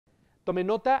Tome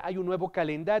nota, hay un nuevo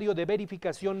calendario de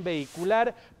verificación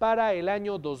vehicular para el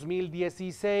año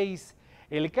 2016.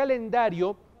 El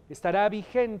calendario estará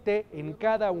vigente en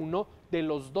cada uno de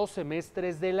los 2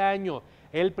 semestres del año.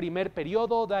 El primer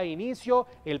periodo da inicio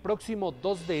el próximo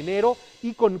 2 de enero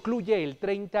y concluye el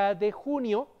 30 de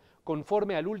junio,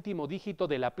 conforme al último dígito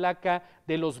de la placa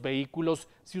de los vehículos.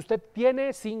 Si usted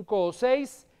tiene 5 o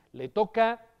 6, le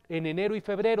toca en enero y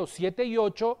febrero, 7 y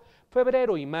 8,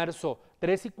 febrero y marzo,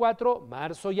 3 y 4,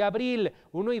 marzo y abril,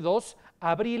 1 y 2,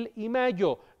 abril y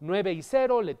mayo, 9 y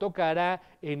 0 le tocará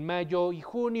en mayo y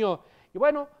junio. Y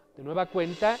bueno, de nueva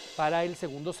cuenta, para el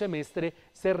segundo semestre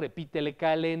se repite el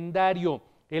calendario.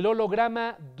 El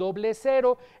holograma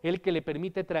 00, el que le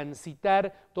permite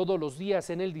transitar todos los días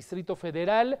en el Distrito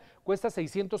Federal, cuesta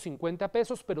 650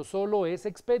 pesos, pero solo es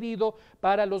expedido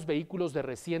para los vehículos de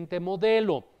reciente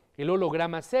modelo. El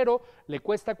holograma 0 le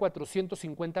cuesta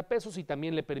 450 pesos y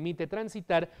también le permite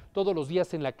transitar todos los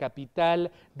días en la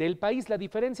capital del país. La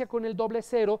diferencia con el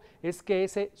 00 es que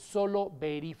ese solo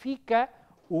verifica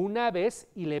una vez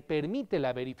y le permite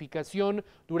la verificación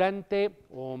durante,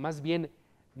 o más bien,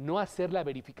 no hacer la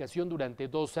verificación durante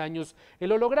 2 años.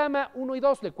 El holograma 1 y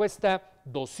 2 le cuesta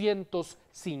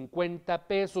 250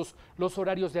 pesos. Los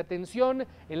horarios de atención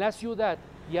en la ciudad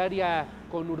y área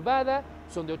conurbada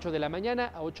son de 8 de la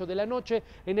mañana a 8 de la noche,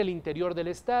 en el interior del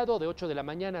estado de 8 de la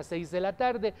mañana a 6 de la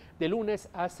tarde, de lunes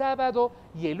a sábado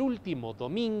y el último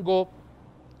domingo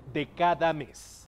de cada mes.